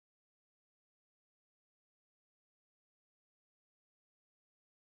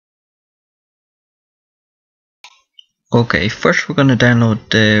Okay, first we're going to download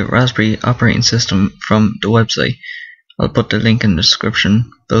the Raspberry operating system from the website. I'll put the link in the description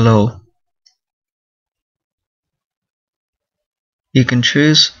below. You can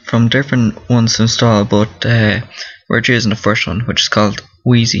choose from different ones to install, but we're choosing the first one, which is called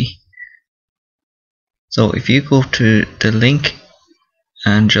Wheezy. So if you go to the link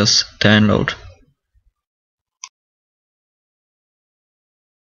and just download.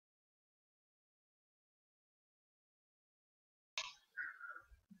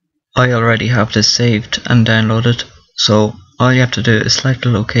 I already have this saved and downloaded, so all you have to do is select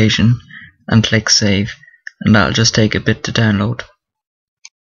the location and click save, and that'll just take a bit to download.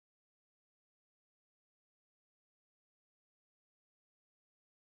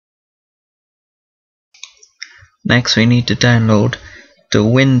 Next we need to download the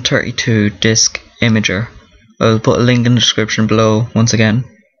Win32 disk imager. I'll put a link in the description below once again.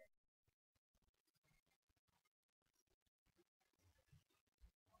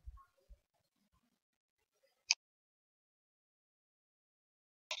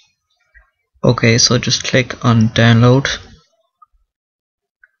 Okay, so just click on download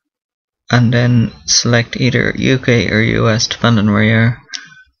and then select either UK or US depending on where you are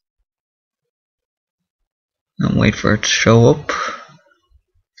and wait for it to show up.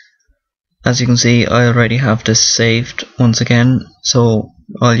 As you can see, I already have this saved once again, so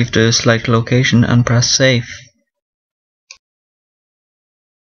all you have to do is select location and press save.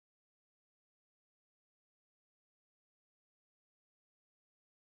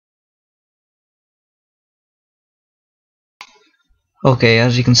 Okay,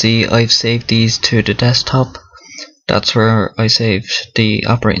 as you can see, I've saved these to the desktop. That's where I saved the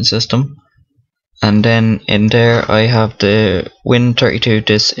operating system. And then in there I have the Win32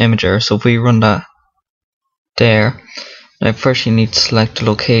 disk imager, so if we run that there, now first you need to select the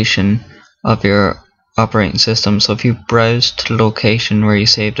location of your operating system. So if you browse to the location where you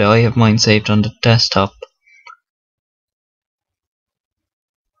saved it, I have mine saved on the desktop.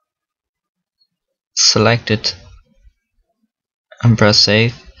 Select it and press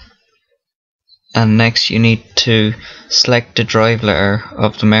save, and next you need to select the drive letter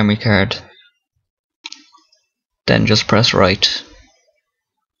of the memory card, then just press write.